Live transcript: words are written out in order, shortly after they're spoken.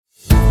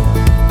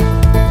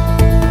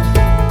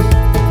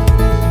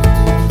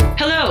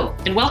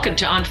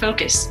Welcome to On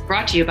Focus,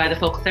 brought to you by the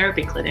Focal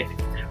Therapy Clinic,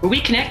 where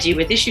we connect you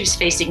with issues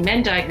facing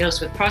men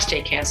diagnosed with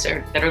prostate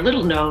cancer that are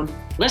little known,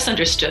 less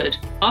understood,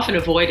 often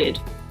avoided,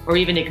 or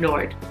even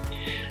ignored.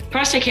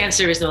 Prostate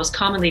cancer is the most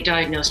commonly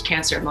diagnosed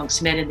cancer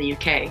amongst men in the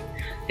UK,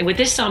 and with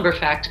this somber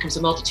fact comes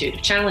a multitude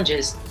of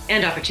challenges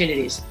and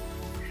opportunities.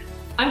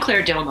 I'm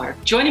Claire Delmar.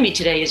 Joining me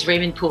today is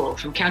Raymond Poole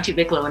from County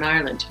Wicklow in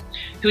Ireland,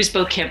 who is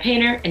both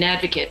campaigner and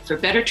advocate for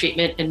better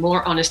treatment and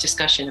more honest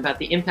discussion about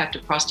the impact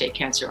of prostate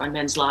cancer on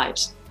men's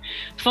lives.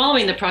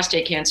 Following the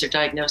prostate cancer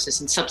diagnosis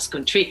and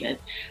subsequent treatment,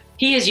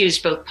 he has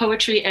used both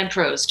poetry and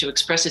prose to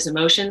express his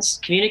emotions,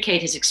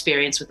 communicate his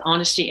experience with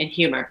honesty and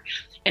humor,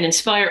 and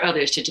inspire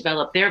others to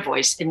develop their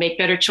voice and make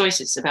better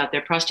choices about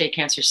their prostate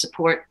cancer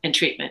support and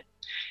treatment.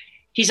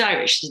 He's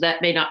Irish, so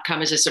that may not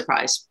come as a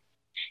surprise.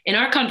 In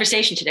our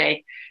conversation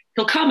today,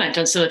 he'll comment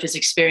on some of his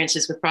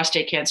experiences with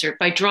prostate cancer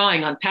by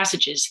drawing on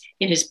passages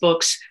in his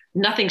books,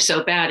 Nothing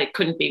So Bad It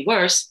Couldn't Be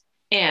Worse,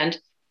 and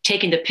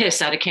Taking the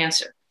Piss Out of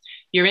Cancer.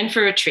 You're in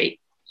for a treat.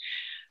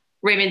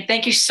 Raymond,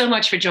 thank you so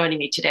much for joining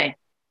me today.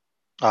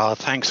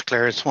 Thanks,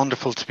 Claire. It's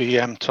wonderful to be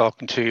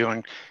talking to you,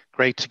 and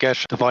great to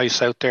get the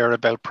voice out there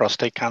about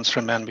prostate cancer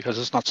in men, because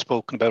it's not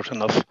spoken about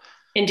enough.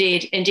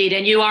 Indeed.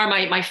 And you are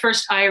my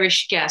first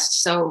Irish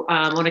guest, so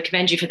I want to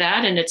commend you for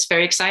that, and it's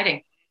very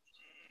exciting.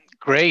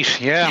 Great,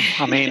 yeah.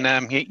 I mean,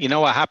 you know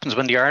what happens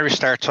when the Irish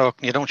start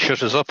talking, you don't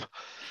shut us up.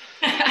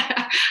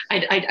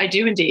 I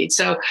do indeed.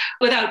 So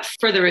without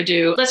further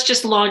ado, let's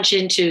just launch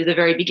into the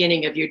very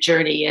beginning of your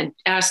journey and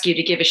ask you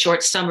to give a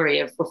short summary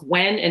of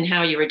when and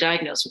how you were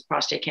diagnosed with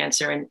prostate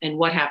cancer and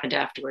what happened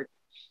afterward.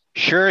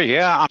 Sure,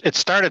 yeah. It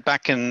started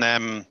back in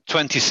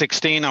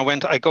 2016.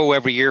 I go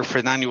every year for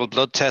an annual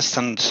blood test,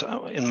 and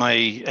in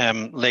my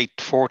late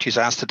 40s,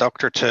 I asked the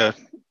doctor to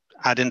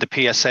add in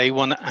the PSA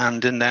one,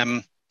 and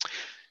in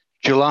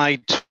July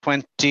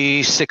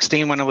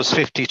 2016, when I was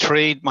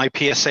 53, my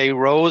PSA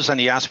rose, and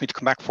he asked me to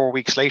come back 4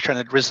 weeks later, and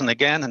it had risen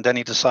again. And then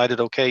he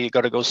decided, okay, you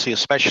got to go see a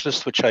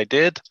specialist, which I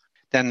did.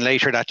 Then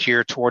later that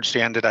year, towards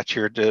the end of that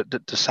year, the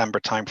December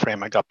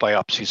timeframe, I got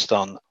biopsies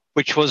done,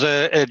 which was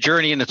a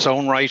journey in its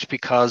own right,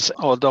 because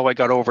although I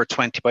got over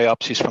 20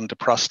 biopsies from the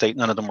prostate,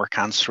 none of them were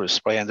cancerous,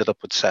 but I ended up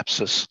with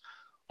sepsis,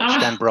 which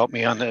then brought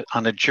me on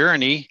a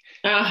journey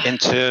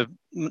into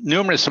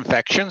numerous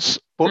infections.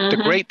 But the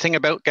great thing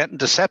about getting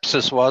the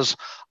sepsis was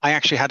I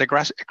actually had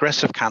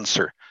aggressive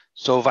cancer.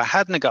 So if I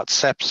hadn't got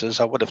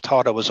sepsis, I would have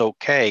thought I was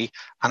okay,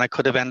 and I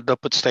could have ended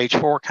up with stage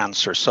 4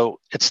 cancer.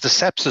 So it's the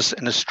sepsis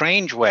in a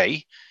strange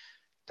way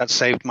that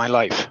saved my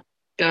life.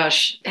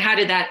 Gosh, how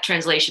did that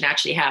translation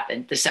actually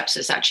happen? The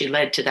sepsis actually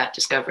led to that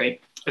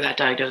discovery or that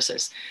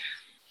diagnosis?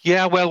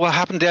 Yeah, well, what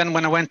happened then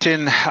when I went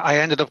in, I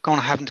ended up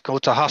having to go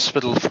to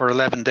hospital for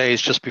 11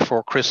 days just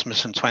before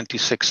Christmas in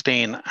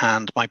 2016.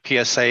 And my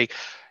PSA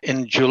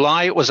in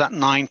July, it was at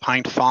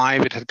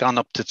 9.5. It had gone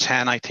up to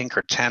 10, I think,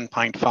 or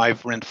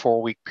 10.5 in a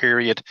 4-week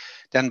period.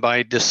 Then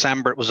by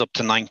December, it was up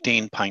to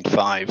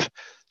 19.5.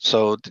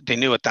 So they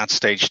knew at that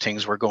stage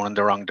things were going in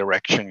the wrong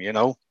direction, you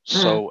know?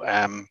 So,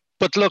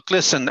 but look,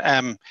 listen,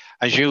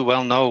 as you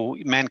well know,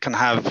 men can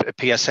have a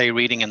PSA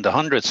reading in the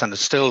hundreds, and it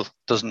still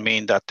doesn't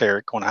mean that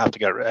they're going to have to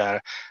get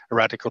a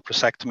radical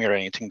prostatectomy or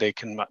anything. They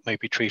can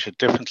maybe treat it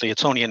differently.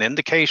 It's only an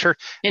indicator.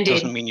 Indeed. It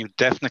doesn't mean you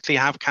definitely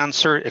have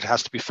cancer. It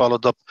has to be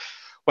followed up.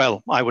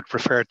 Well, I would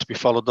prefer it to be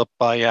followed up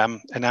by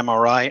an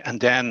MRI and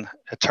then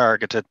a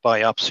targeted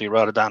biopsy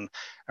rather than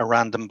a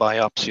random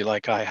biopsy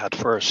like I had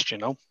first, you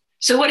know.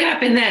 So what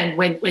happened then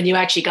when you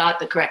actually got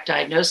the correct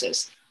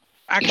diagnosis?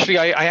 Actually,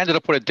 I ended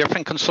up with a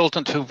different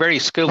consultant who very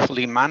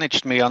skillfully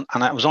managed me, and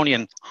it was only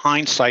in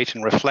hindsight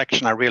and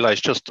reflection I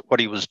realized just what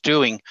he was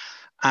doing.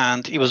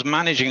 And he was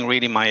managing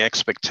really my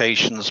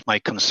expectations, my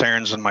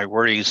concerns and my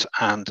worries.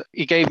 And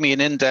he gave me an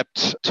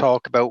in-depth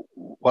talk about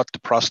what the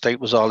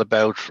prostate was all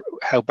about,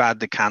 how bad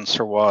the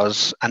cancer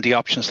was, and the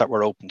options that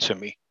were open to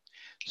me.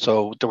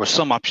 So there were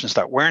some options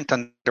that weren't,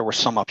 and there were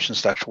some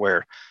options that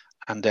were.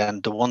 And then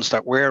the ones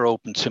that were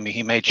open to me,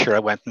 he made sure I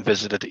went and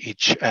visited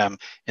each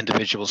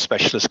individual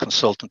specialist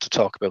consultant to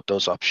talk about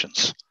those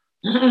options.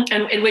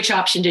 Mm-hmm. And which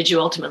option did you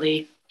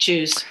ultimately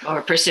choose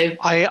or pursue?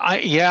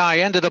 I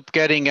ended up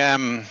getting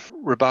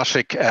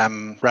robotic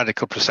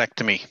radical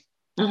prostatectomy.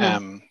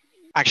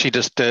 Actually,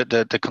 just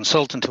the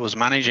consultant who was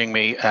managing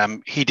me,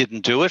 he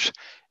didn't do it.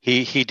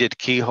 He did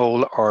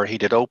keyhole or he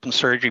did open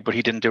surgery, but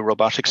he didn't do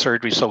robotic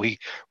surgery. So he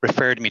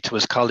referred me to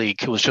his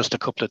colleague who was just a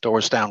couple of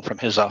doors down from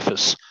his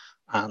office.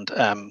 And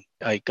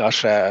I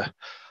got,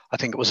 I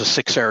think it was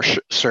a 6-hour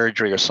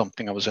surgery or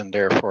something I was in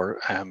there for.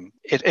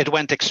 It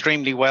went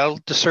extremely well,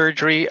 the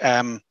surgery.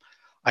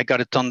 I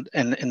got it done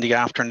in the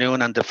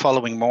afternoon, and the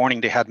following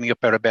morning they had me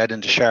up out of bed in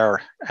the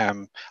shower.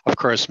 Of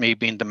course, me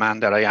being the man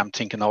that I am,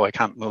 thinking, oh, I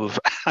can't move.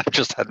 I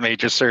just had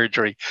major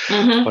surgery.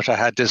 But I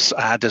had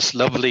this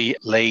lovely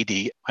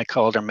lady. I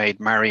called her Maid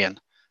Marion.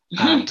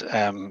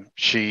 And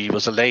she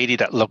was a lady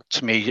that looked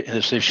to me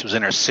as if she was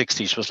in her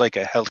 60s. She was like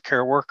a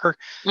healthcare worker.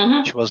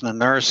 She wasn't a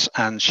nurse.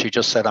 And she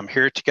just said, I'm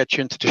here to get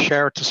you into the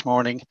shower this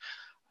morning.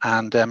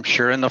 And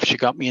sure enough, she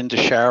got me in the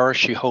shower.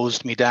 She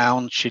hosed me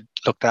down. She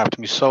looked after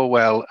me so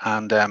well.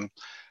 And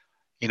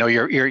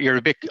you're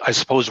a bit, I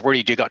suppose,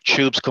 worried. You got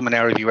tubes coming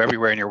out of you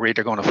everywhere, and you're worried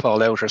they're going to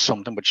fall out or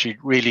something. But she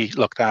really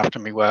looked after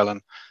me well.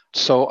 And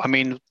so, I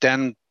mean,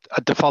 then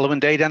the following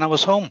day, then I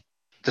was home.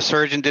 The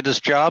surgeon did his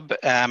job,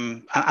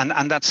 and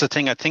that's the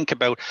thing I think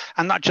about,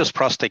 and not just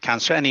prostate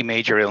cancer, any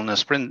major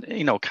illness,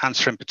 but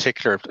cancer in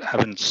particular.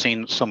 Having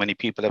seen so many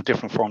people have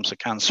different forms of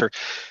cancer,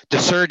 the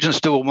surgeons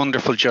do a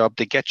wonderful job.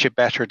 They get you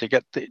better. They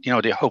get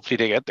hopefully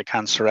they get the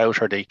cancer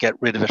out, or they get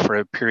rid of it for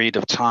a period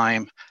of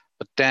time.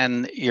 But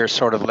then you're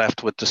sort of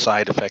left with the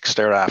side effects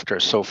thereafter.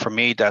 So for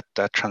me, that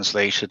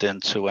translated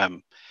into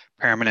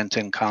permanent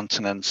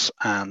incontinence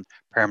and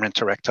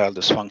permanent erectile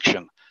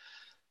dysfunction.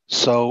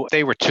 So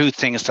they were two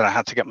things that I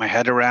had to get my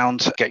head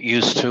around, get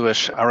used to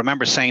it. I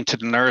remember saying to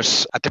the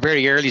nurse at the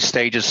very early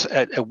stages,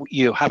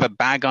 you have a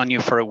bag on you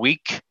for a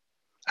week,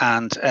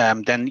 and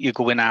then you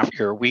go in after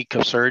your week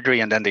of surgery,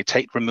 and then they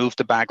remove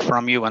the bag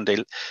from you, and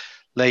they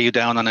lay you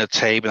down on a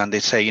table, and they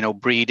say,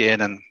 breathe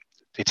in, and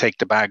they take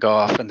the bag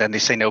off, and then they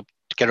say, no,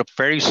 get up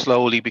very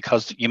slowly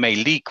because you may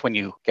leak when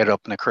you get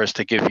up, and of course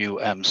they give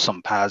you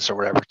some pads or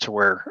whatever to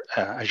wear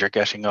as you're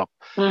getting up.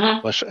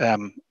 Mm-hmm.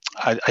 But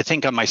I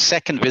think on my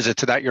second visit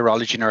to that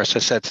urology nurse, I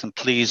said to them,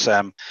 please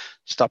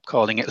stop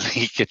calling it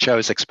leakage. I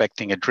was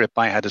expecting a drip.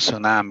 I had a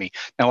tsunami.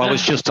 Now, I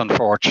was just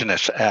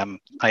unfortunate.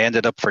 I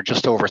ended up for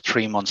just over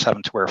 3 months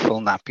having to wear full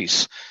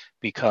nappies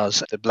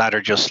because the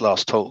bladder just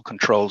lost total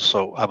control.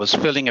 So I was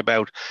filling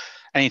about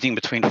anything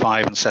between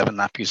 5 and 7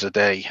 nappies a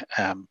day.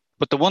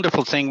 But the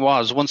wonderful thing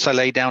was, once I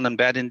lay down in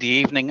bed in the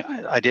evening,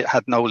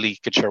 had no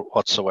leakage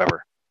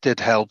whatsoever. It did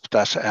help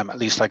that at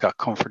least I got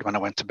comfort when I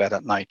went to bed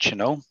at night,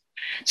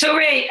 So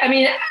Ray, I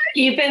mean,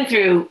 you've been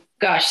through,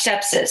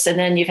 sepsis, and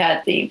then you've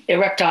had the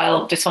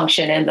erectile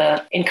dysfunction and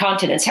the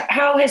incontinence.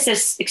 How has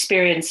this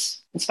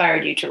experience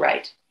inspired you to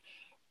write?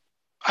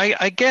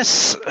 I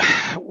guess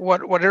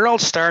what it all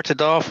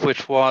started off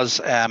with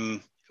was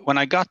when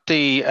I got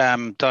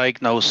the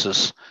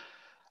diagnosis.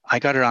 I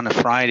got it on a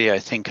Friday, I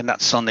think, and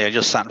that Sunday I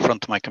just sat in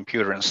front of my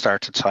computer and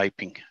started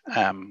typing.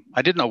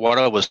 I didn't know what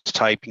I was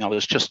typing. I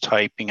was just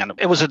typing, and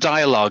it was a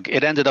dialogue.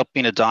 It ended up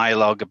being a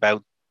dialogue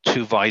about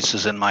two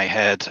voices in my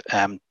head,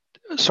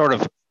 sort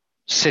of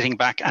sitting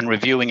back and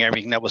reviewing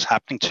everything that was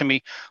happening to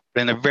me.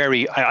 But in a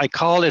very, I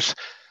call it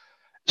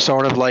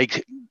sort of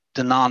like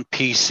the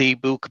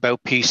non-PC book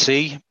about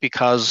PC,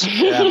 because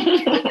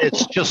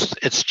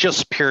it's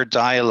just pure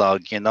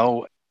dialogue, And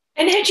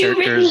had you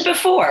written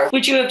before?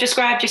 Would you have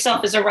described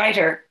yourself as a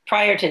writer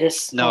prior to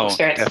this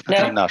experience?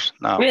 Definitely not.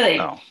 No, really?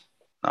 No.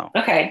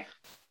 Okay.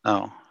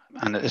 No.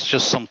 And it's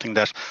just something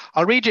that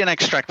I'll read you an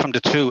extract from the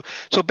two.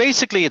 So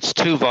basically, it's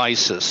two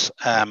voices,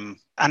 and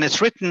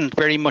it's written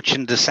very much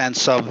in the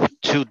sense of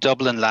two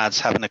Dublin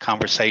lads having a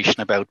conversation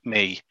about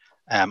me,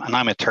 and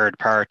I'm a third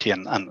party,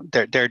 and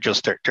they're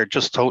just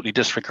totally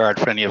disregard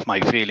for any of my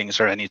feelings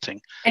or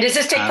anything. And does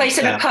this take place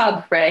in a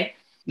pub, Ray?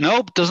 No,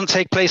 it doesn't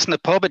take place in the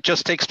pub. It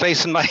just takes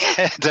place in my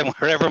head and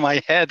wherever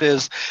my head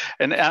is.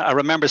 And I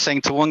remember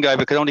saying to one guy, if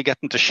I could only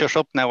get them to shut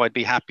up now, I'd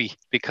be happy,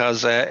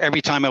 because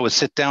every time I would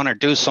sit down or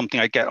do something,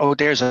 I'd get,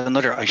 there's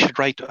another, I should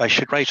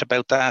write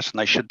about that, and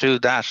I should do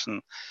that.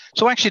 And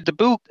so actually the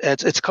book,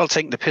 it's called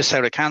Taking the Piss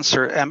Out of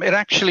Cancer. It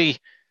actually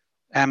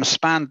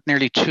spanned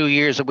nearly 2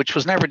 years, which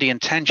was never the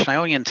intention. I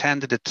only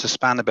intended it to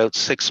span about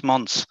 6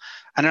 months.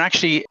 And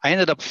actually, I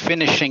ended up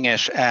finishing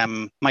it.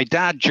 My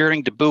dad,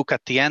 during the book,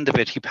 at the end of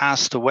it, he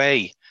passed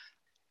away.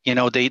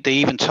 They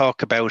even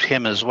talk about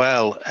him as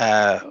well,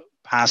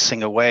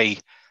 passing away,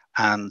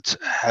 and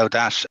how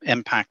that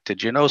impacted,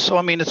 So,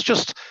 I mean, it's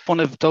just one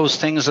of those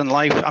things in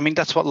life. I mean,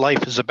 that's what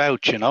life is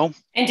about,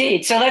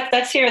 Indeed. So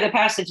let's hear the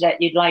passage that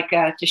you'd like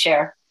to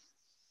share.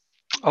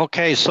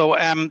 Okay, so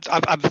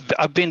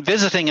I've been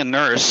visiting a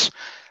nurse.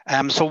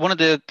 So one of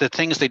the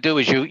things they do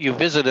is you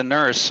visit a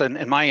nurse, and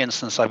in my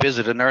instance, I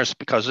visit a nurse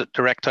because of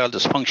erectile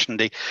dysfunction.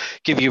 They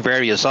give you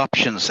various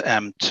options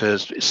to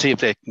see if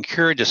they can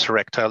cure this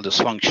erectile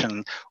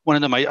dysfunction. One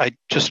of them, I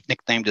just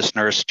nicknamed this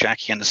nurse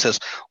Jackie, and it says,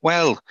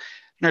 well,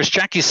 Nurse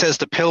Jackie says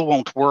the pill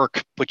won't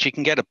work, but you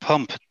can get a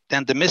pump.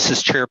 Then the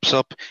missus chirps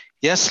up,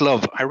 yes,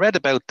 love, I read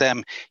about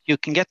them. You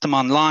can get them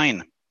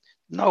online.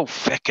 No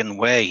feckin'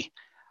 way.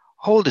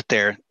 Hold it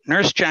there.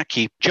 Nurse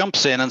Jackie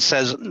jumps in and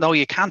says, no,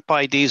 you can't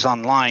buy these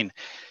online.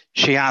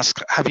 She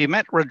asks, have you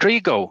met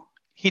Rodrigo?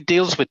 He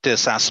deals with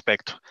this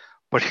aspect,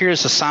 but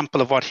here's a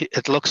sample of what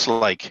it looks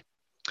like.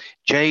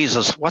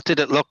 Jesus, what did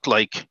it look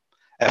like?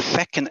 A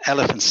feckin'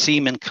 elephant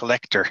semen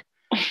collector.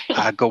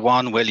 Go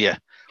on, will you?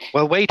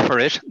 Well, wait for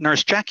it.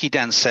 Nurse Jackie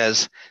then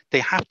says, they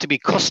have to be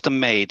custom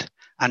made,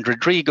 and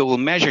Rodrigo will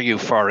measure you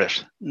for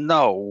it.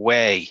 No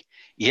way.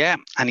 Yeah,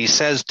 and he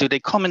says, do they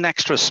come in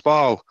extra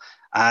small?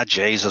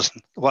 Jesus,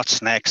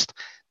 what's next?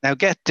 Now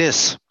get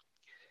this.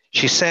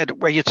 She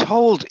said, were you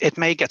told it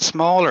may get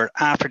smaller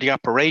after the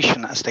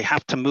operation as they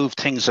have to move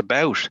things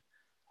about?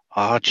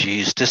 Oh,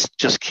 geez, this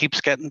just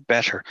keeps getting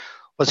better.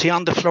 Was he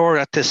on the floor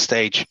at this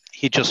stage?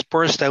 He just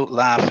burst out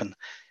laughing.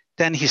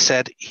 Then he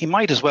said he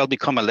might as well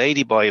become a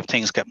ladyboy if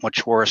things get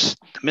much worse.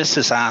 The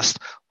missus asked,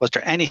 was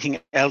there anything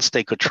else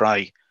they could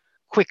try?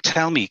 Quick,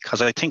 tell me,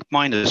 because I think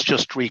mine has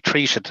just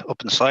retreated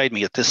up inside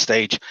me at this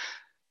stage.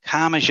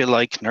 Calm as you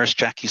like, Nurse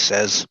Jackie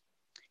says.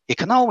 You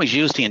can always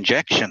use the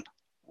injection.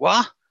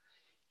 What?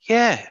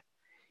 Yeah,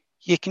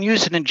 you can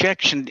use an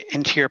injection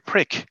into your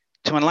prick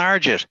to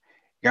enlarge it.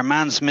 Your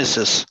man's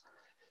missus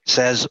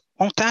says,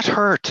 won't that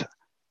hurt?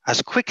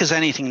 As quick as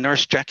anything,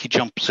 Nurse Jackie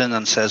jumps in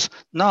and says,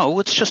 no,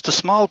 it's just a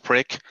small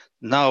prick.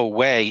 No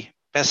way.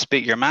 Best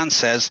bit, your man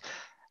says,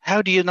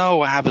 how do you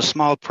know I have a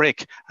small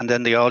prick? And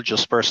then they all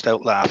just burst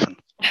out laughing.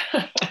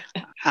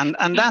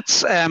 and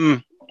that's,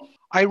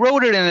 I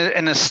wrote it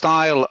in a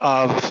style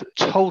of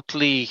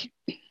totally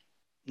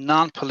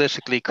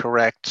non-politically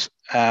correct.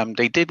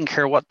 They didn't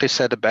care what they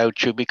said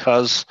about you,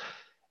 because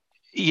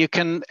you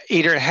can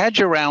either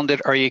hedge around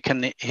it or you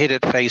can hit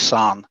it face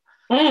on.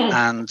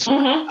 And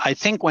I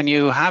think when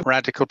you have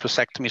radical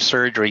prostatectomy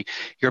surgery,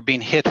 you're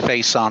being hit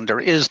face on. There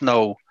is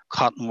no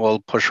cotton wool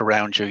push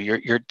around you.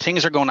 Your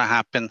things are going to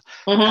happen.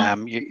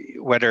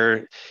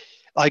 Whether,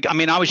 like, I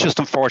mean, I was just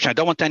unfortunate. I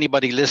don't want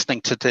anybody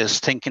listening to this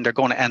thinking they're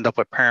going to end up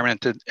with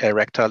permanent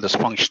erectile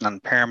dysfunction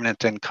and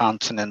permanent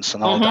incontinence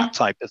and all that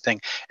type of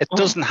thing. It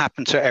doesn't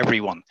happen to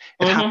everyone.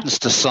 It happens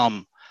to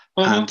some.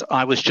 And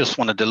I was just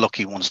one of the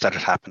lucky ones that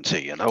it happened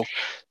to, you know.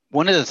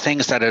 One of the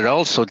things that it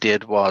also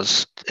did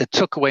was it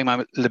took away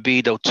my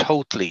libido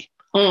totally.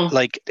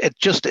 Like, it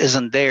just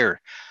isn't there.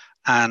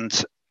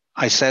 And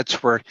I said to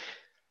her,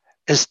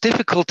 as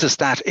difficult as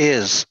that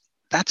is,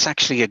 that's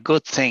actually a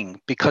good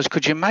thing, because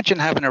could you imagine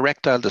having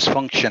erectile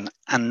dysfunction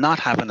and not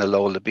having a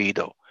low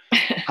libido?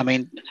 I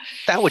mean,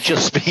 that would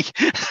just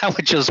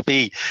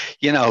be,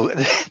 you know,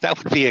 that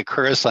would be a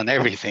curse on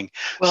everything.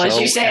 Well, so, as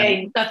you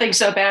say, nothing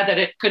so bad that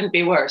it couldn't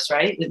be worse,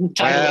 right?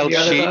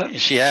 Well,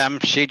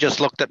 she just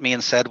looked at me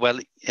and said, well,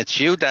 it's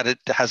you that it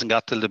hasn't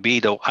got the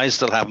libido. I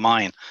still have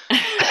mine.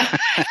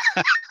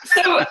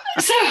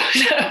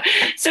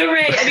 So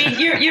Ray, I mean,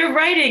 your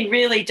writing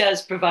really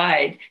does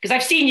provide, because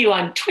I've seen you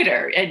on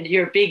Twitter and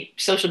you're a big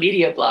social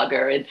media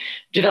blogger and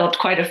developed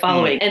quite a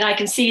following. And I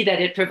can see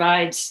that it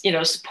provides, you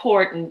know,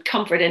 support and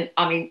comfort and,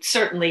 I mean,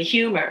 certainly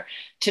humor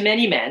to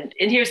many men.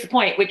 And here's the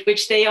point,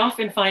 which they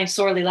often find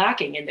sorely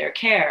lacking in their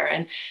care.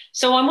 And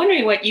so I'm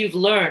wondering what you've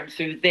learned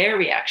through their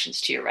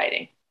reactions to your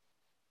writing.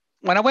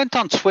 When I went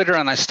on Twitter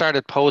and I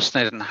started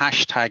posting it and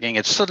hashtagging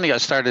it, suddenly I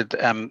started,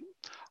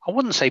 I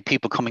wouldn't say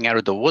people coming out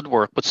of the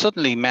woodwork, but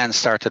suddenly men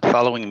started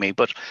following me.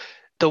 But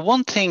the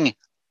one thing,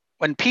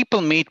 when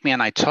people meet me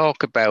and I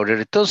talk about it,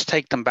 it does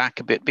take them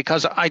back a bit,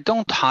 because I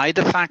don't hide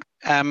the fact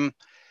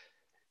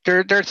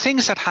there are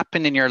things that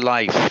happen in your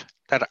life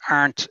that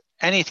aren't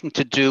anything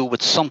to do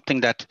with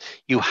something that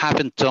you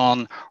haven't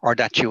done or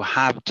that you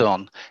have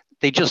done.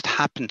 They just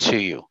happen to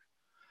you.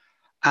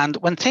 And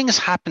when things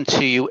happen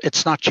to you,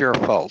 it's not your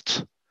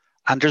fault.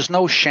 And there's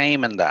no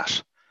shame in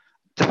that.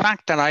 The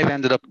fact that I've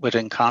ended up with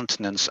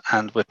incontinence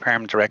and with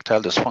permanent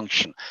erectile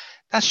dysfunction,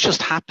 that's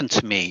just happened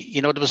to me.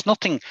 You know, there was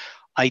nothing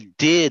I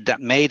did that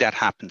made that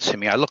happen to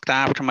me. I looked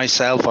after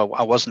myself.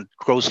 I wasn't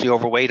grossly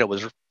overweight. I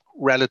was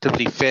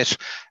relatively fit.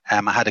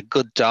 I had a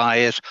good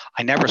diet.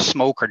 I never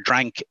smoked or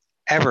drank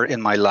ever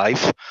in my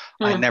life.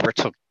 I never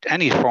took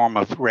any form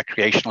of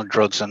recreational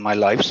drugs in my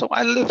life. So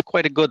I lived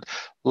quite a good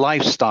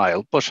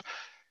lifestyle. But,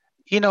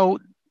 you know,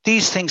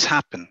 these things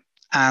happen.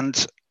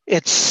 And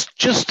it's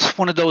just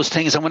one of those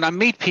things. And when I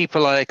meet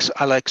people,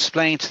 I'll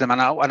explain to them, and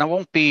I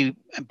won't be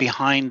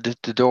behind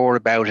the door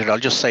about it. I'll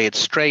just say it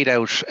straight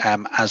out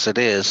as it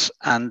is.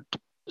 And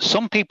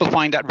some people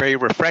find that very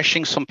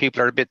refreshing. Some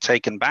people are a bit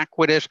taken back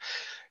with it.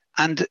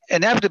 And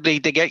inevitably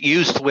they get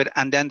used to it.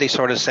 And then they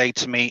sort of say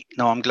to me,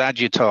 no, I'm glad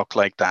you talk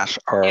like that.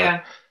 Or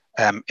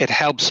it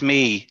helps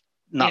me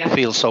not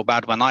feel so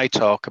bad when I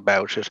talk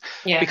about it.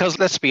 Because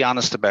let's be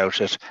honest about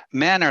it.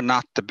 Men are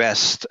not the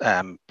best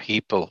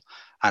people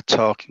at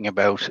talking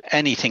about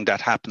anything that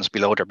happens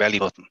below their belly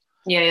button.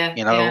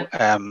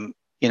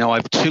 You know, I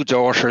have two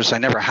daughters. I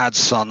never had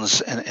sons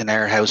in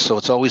our house, so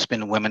it's always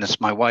been women. It's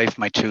my wife,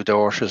 my two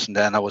daughters, and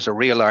then I was a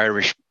real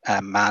Irish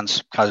man,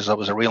 because I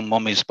was a real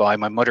mummy's boy.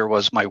 My mother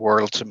was my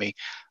world to me.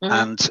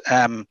 And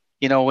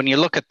you know, when you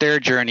look at their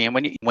journey, and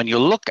when you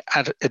look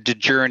at the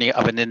journey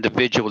of an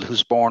individual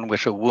who's born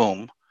with a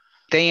womb,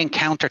 they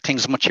encounter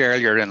things much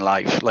earlier in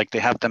life. Like they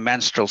have the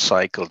menstrual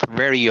cycle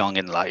very young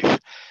in life.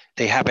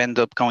 They have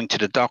ended up going to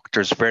the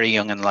doctors very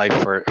young in life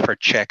for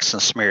checks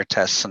and smear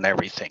tests and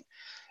everything.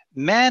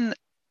 Men,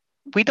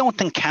 we don't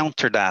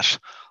encounter that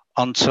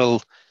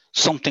until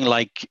something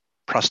like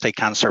prostate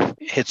cancer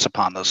hits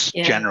upon us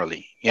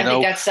generally. I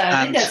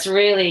think that's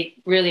really,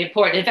 really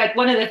important. In fact,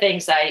 one of the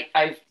things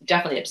I've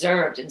definitely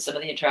observed in some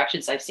of the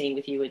interactions I've seen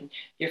with you and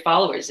your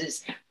followers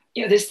is,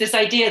 you know, this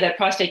idea that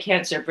prostate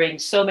cancer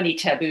brings so many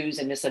taboos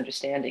and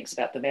misunderstandings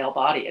about the male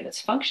body and its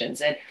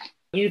functions. And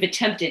you've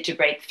attempted to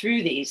break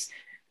through these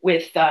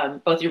with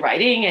both your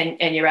writing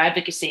and your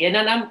advocacy. And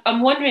then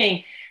I'm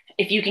wondering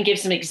if you can give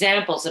some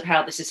examples of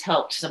how this has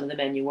helped some of the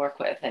men you work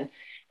with. And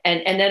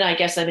And then I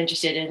guess I'm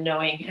interested in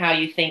knowing how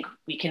you think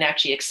we can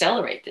actually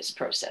accelerate this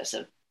process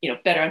of,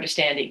 better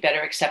understanding,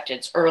 better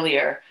acceptance,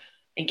 earlier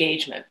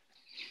engagement.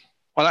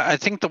 Well, I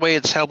think the way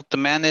it's helped the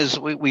men is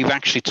we've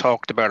actually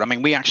talked about. I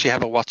mean, we actually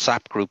have a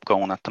WhatsApp group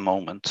going at the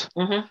moment,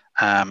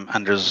 Mm-hmm.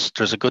 and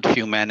there's a good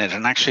few men in it,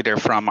 and actually they're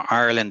from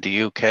Ireland,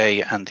 the UK,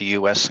 and the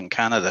US and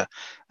Canada,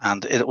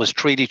 and it was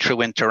really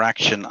through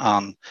interaction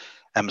on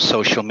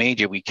social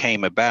media we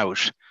came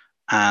about,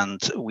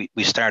 and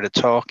we started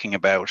talking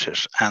about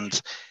it,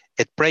 and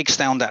it breaks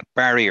down that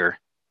barrier.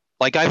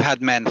 Like I've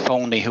had men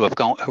phone me who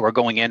are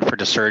going in for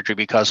the surgery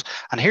because,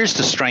 and here's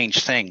the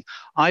strange thing,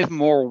 I've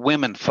more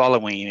women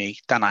following me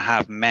than I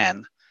have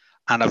men,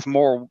 and I've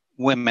more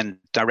women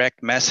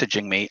direct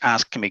messaging me,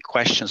 asking me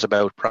questions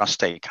about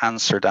prostate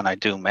cancer than I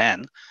do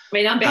men. I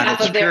mean, on And behalf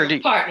it's of their purely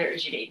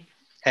partners, you mean?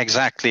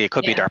 exactly, it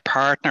could be Yeah. their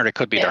partner, it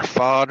could be their Yeah.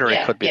 father, it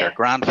Yeah. could be their Yeah.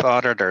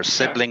 grandfather, their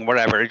Sure. sibling,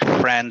 whatever,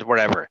 friend,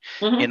 whatever,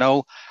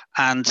 Mm-hmm.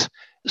 and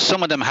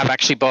some of them have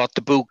actually bought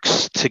the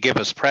books to give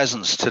as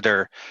presents to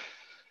their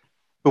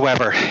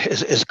whoever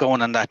is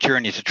going on that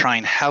journey to try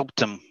and help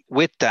them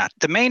with that.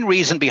 The main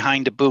reason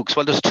behind the books,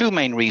 well, there's two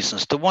main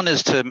reasons. The one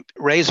is to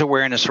raise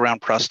awareness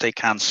around prostate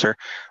cancer,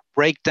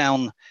 break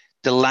down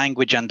the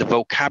language and the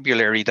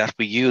vocabulary that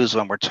we use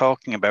when we're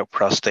talking about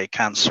prostate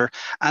cancer.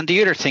 And the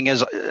other thing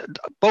is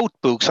both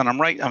books, and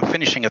I'm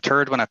finishing a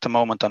third one at the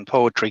moment on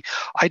poetry.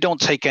 I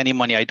don't take any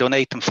money. I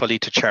donate them fully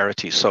to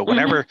charity. So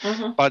whenever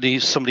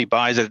somebody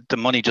buys it, the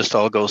money just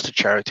all goes to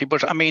charity.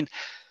 But I mean,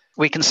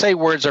 we can say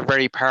words are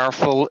very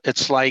powerful.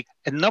 It's like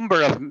a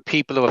number of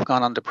people who have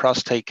gone on the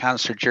prostate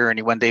cancer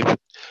journey when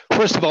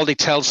first of all, they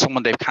tell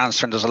someone they've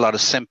cancer and there's a lot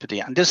of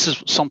sympathy. And this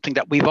is something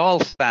that we've all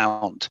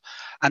found.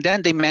 And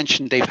then they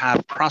mention they've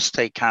had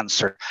prostate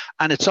cancer.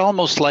 And it's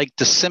almost like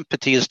the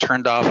sympathy is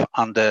turned off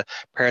on the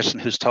person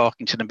who's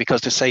talking to them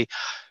because they say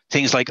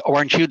things like, oh,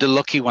 aren't you the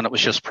lucky one? It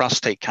was just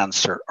prostate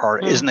cancer.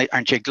 Or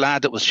aren't you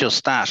glad it was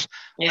just that?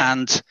 Yeah.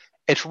 And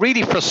it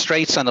really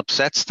frustrates and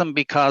upsets them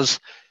because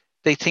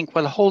they think,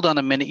 well, hold on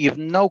a minute, you have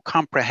no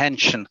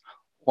comprehension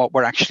what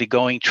we're actually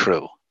going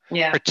through.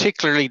 Yeah.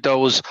 Particularly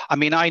those, I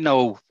mean, I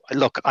know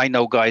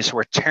guys who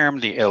are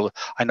terminally ill.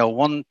 I know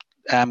one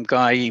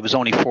guy, he was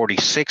only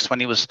 46 when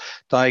he was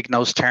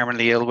diagnosed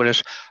terminally ill with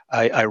it.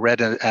 I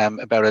read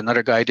about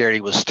another guy there, he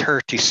was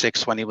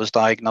 36 when he was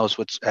diagnosed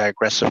with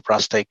aggressive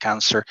prostate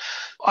cancer.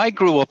 I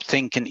grew up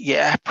thinking,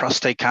 yeah,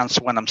 prostate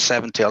cancer, when I'm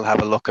 70, I'll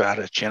have a look at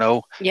it,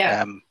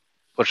 Yeah.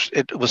 But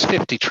it was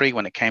 53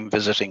 when it came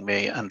visiting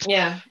me. And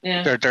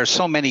there's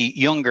so many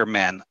younger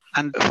men.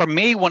 And for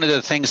me, one of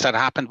the things that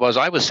happened was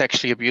I was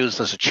sexually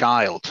abused as a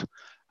child.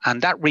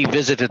 And that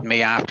revisited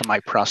me after my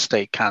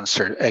prostate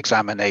cancer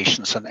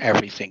examinations and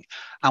everything.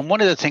 And one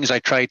of the things I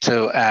tried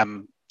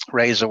to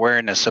raise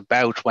awareness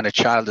about when a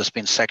child has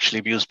been sexually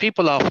abused,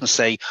 people often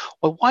say,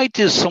 well, why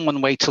does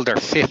someone wait till they're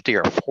 50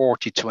 or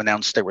 40 to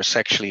announce they were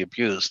sexually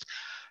abused?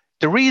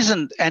 The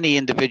reason any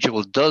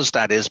individual does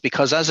that is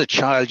because as a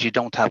child, you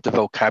don't have the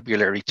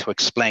vocabulary to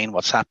explain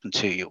what's happened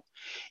to you.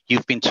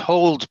 You've been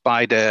told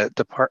by the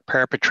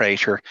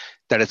perpetrator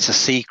that it's a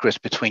secret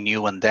between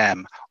you and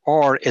them,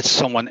 or it's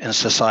someone in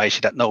society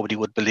that nobody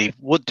would believe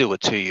would do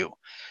it to you.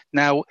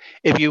 Now,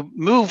 if you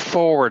move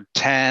forward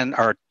 10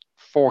 or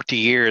 40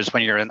 years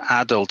when you're an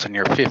adult and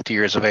you're 50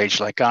 years of age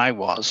like I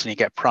was, and you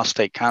get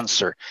prostate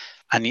cancer,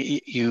 and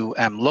you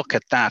look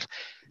at that,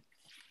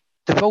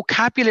 the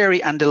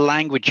vocabulary and the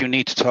language you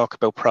need to talk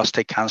about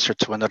prostate cancer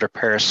to another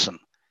person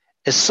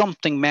is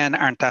something men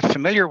aren't that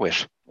familiar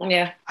with.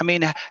 Yeah. I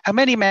mean, how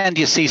many men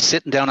do you see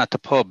sitting down at the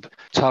pub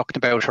talking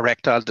about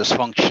erectile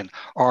dysfunction?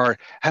 Or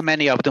how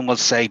many of them will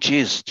say,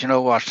 geez, do you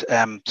know what?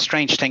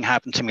 Strange thing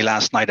happened to me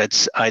last night.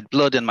 I had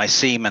blood in my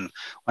semen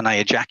when I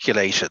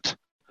ejaculated.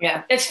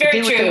 Yeah, it's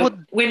very true.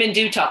 Women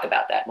do talk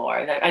about that more.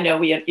 I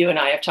know you and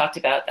I have talked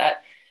about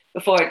that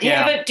before. Do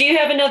you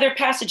have another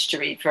passage to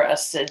read for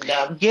us? And,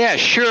 yeah,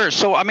 sure.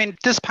 So, I mean,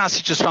 this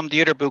passage is from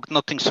the other book,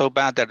 Nothing So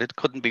Bad That It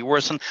Couldn't Be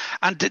Worse.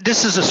 And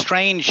this is a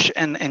strange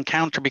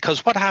encounter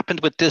because what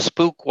happened with this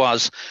book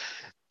was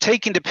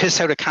taking the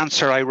piss out of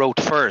cancer I wrote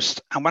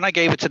first. And when I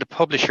gave it to the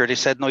publisher, they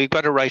said, no, you've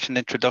got to write an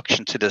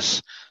introduction to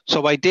this.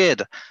 So I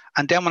did.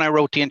 And then when I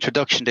wrote the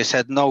introduction, they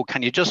said, no,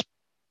 can you just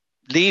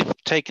leave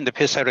taking the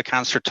piss out of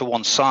cancer to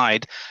one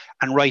side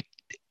and write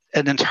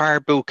an entire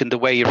book in the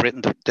way you've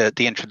written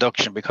the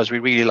introduction, because we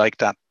really like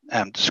that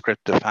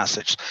descriptive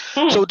passage.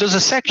 So there's a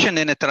section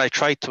in it that I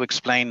tried to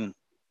explain,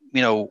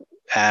 I'll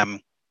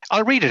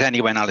read it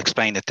anyway and I'll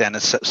explain it then.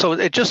 So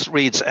it just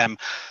reads,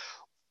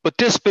 but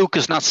this book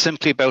is not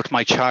simply about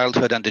my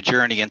childhood and the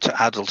journey into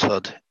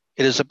adulthood.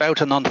 It is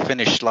about an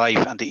unfinished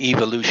life and the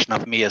evolution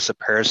of me as a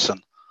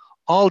person.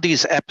 All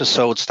these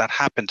episodes that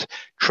happened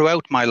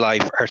throughout my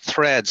life are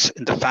threads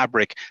in the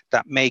fabric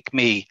that make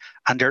me,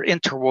 and their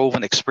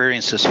interwoven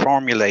experiences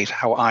formulate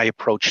how I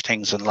approach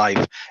things in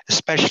life,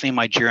 especially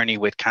my journey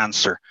with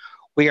cancer.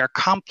 We are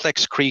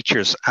complex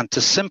creatures, and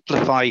to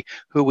simplify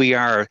who we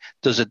are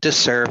does a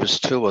disservice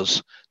to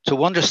us.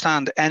 To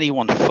understand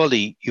anyone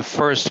fully, you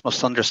first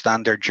must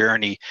understand their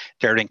journey,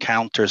 their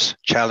encounters,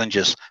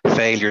 challenges,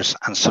 failures,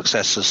 and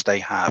successes they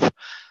have.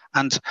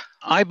 And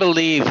I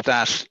believe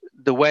that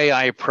the way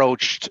I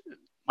approached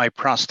my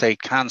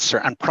prostate cancer,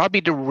 and probably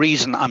the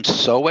reason I'm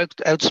so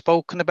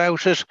outspoken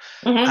about it,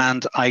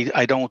 and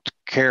I don't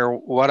care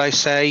what I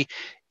say,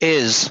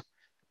 is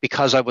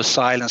because I was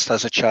silenced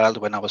as a child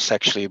when I was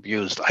sexually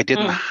abused. I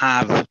didn't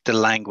have the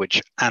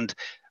language. And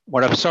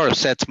what I've sort of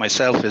said to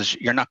myself is,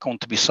 you're not going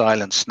to be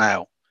silenced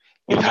now.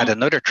 You've had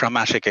another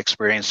traumatic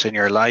experience in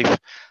your life,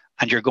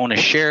 and you're going to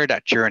share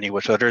that journey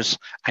with others,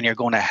 and you're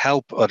going to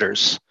help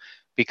others.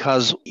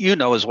 Because you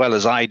know as well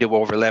as I do,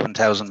 over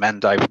 11,000 men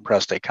die from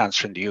prostate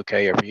cancer in the UK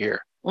every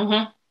year.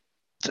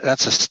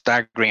 That's a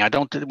staggering.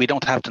 We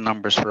don't have the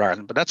numbers for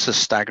Ireland, but that's a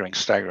staggering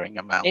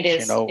amount. It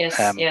is.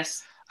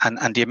 Yes.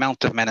 And the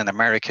amount of men in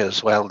America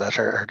as well that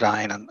are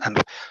dying,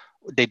 and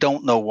they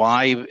don't know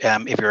why.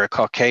 If you're a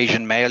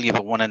Caucasian male, you have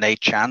a 1 in 8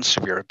 chance.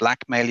 If you're a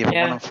black male, you have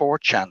a 1 in 4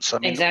 chance. I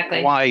mean,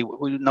 exactly. Why?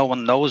 No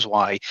one knows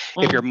why.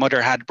 If your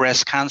mother had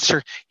breast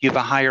cancer, you have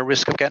a higher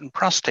risk of getting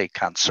prostate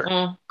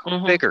cancer.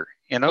 Bigger,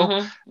 you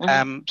know.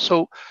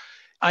 So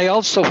I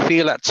also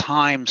feel at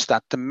times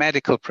that the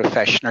medical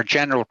profession or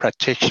general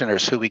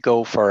practitioners who we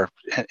go for,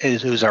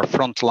 who's our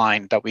front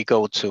line that we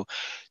go to,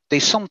 they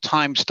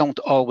sometimes don't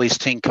always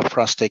think of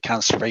prostate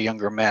cancer for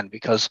younger men,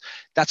 because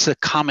that's a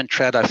common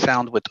thread I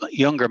found with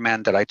younger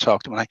men that I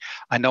talk to. And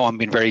I know I'm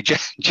being very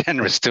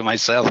generous to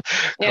myself,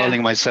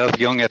 calling myself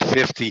young at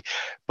 50,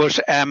 but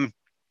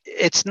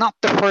it's not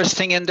the first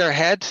thing in their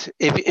head.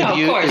 If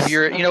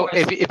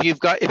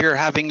you're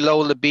having low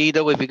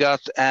libido, if you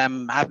got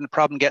having a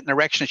problem getting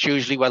erection, it's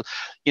usually, well,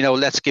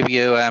 let's give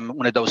you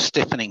one of those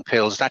stiffening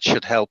pills that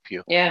should help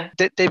you.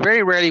 They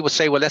very rarely would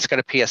say, well, let's get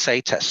a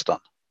PSA test done.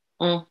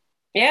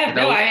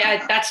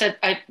 I that's a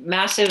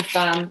massive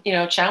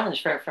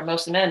challenge for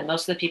most men.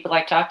 Most of the people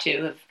I talk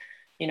to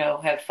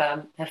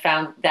have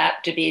found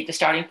that to be the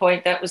starting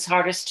point that was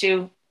hardest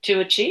to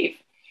achieve.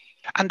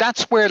 And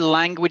that's where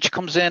language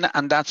comes in,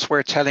 and that's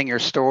where telling your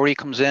story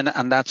comes in,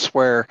 and that's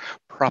where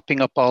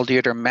propping up all the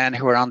other men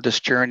who are on this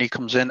journey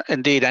comes in.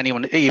 Indeed,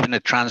 anyone, even a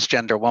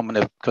transgender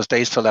woman, because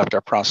they still have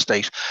their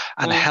prostate,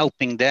 and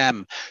helping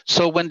them.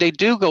 So when they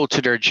do go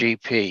to their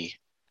GP,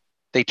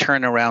 they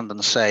turn around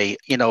and say,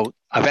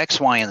 of X,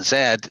 Y, and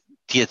Z,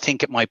 do you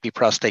think it might be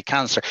prostate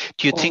cancer?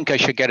 Do you think I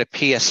should get a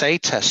PSA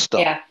test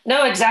done? Yeah,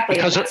 no, exactly.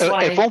 Because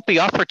it won't be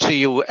offered to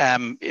you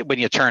when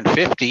you turn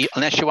 50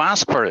 unless you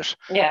ask for it.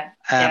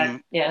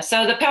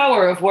 So the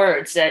power of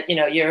words that,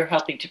 you're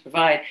helping to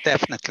provide.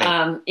 Definitely.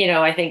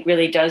 I think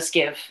really does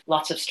give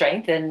lots of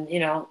strength and,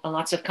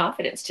 lots of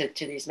confidence to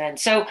these men.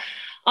 So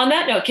on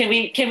that note, can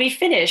we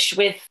finish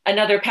with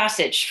another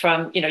passage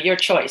from, your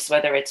choice,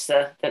 whether it's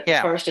the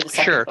first or the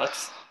second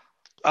books?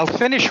 I'll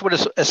finish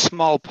with a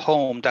small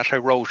poem that I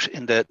wrote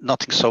in the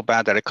Nothing So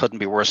Bad That It Couldn't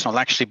Be Worse. And I'll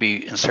actually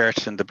be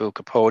inserted in the book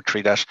of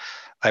poetry that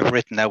I've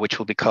written now, which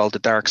will be called The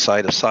Dark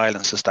Side of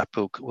Silence, as that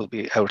book will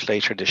be out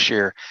later this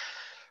year.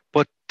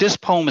 But this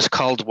poem is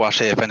called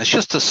What If? And it's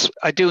just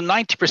I do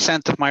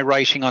 90% of my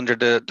writing under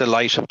the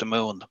light of the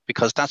moon,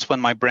 because that's when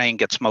my brain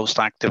gets most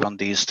active on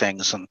these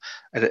things. And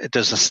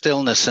there's a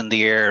stillness in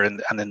the air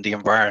and in the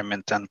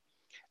environment, and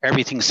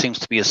everything seems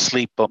to be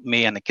asleep but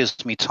me, and it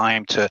gives me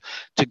time to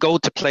go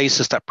to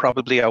places that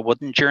probably I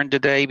wouldn't during the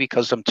day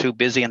because I'm too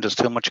busy and there's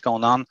too much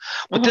going on.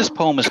 But this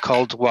poem is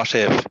called What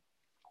If?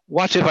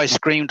 What if I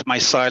screamed my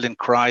silent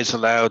cries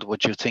aloud?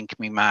 Would you think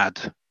me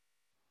mad?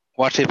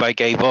 What if I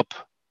gave up?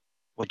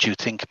 Would you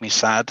think me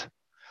sad?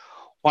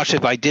 What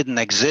if I didn't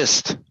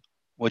exist?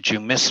 Would you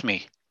miss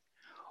me?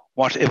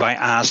 What if I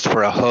asked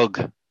for a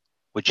hug?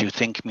 Would you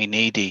think me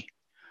needy?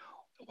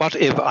 What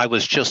if I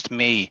was just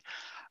me?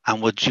 And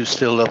would you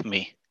still love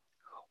me?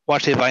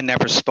 What if I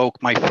never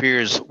spoke my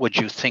fears? Would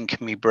you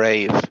think me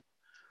brave?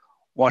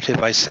 What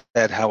if I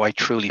said how I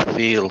truly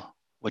feel?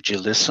 Would you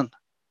listen?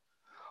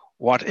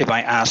 What if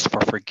I asked for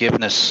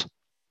forgiveness?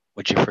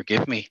 Would you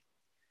forgive me?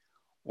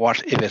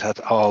 What if it had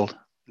all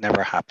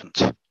never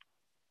happened?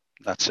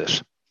 That's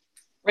it.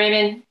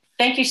 Raymond,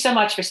 thank you so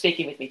much for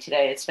speaking with me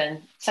today. It's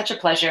been such a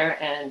pleasure,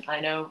 and I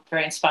know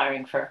very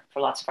inspiring for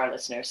lots of our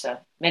listeners. So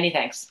many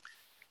thanks.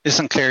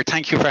 Listen, Claire,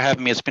 thank you for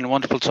having me. It's been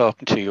wonderful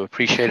talking to you.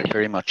 Appreciate it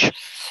very much.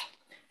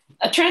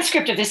 A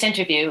transcript of this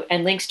interview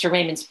and links to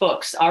Raymond's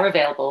books are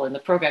available in the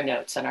program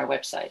notes on our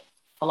website,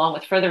 along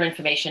with further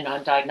information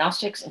on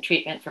diagnostics and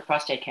treatment for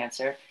prostate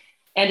cancer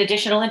and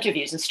additional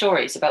interviews and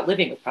stories about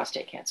living with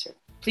prostate cancer.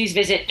 Please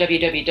visit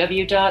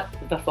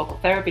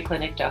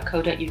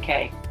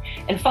www.thefocaltherapyclinic.co.uk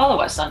and follow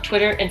us on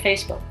Twitter and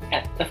Facebook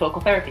at The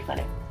Focal Therapy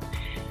Clinic.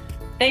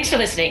 Thanks for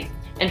listening.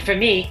 And for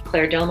me,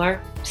 Claire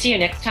Delmar, see you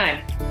next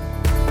time.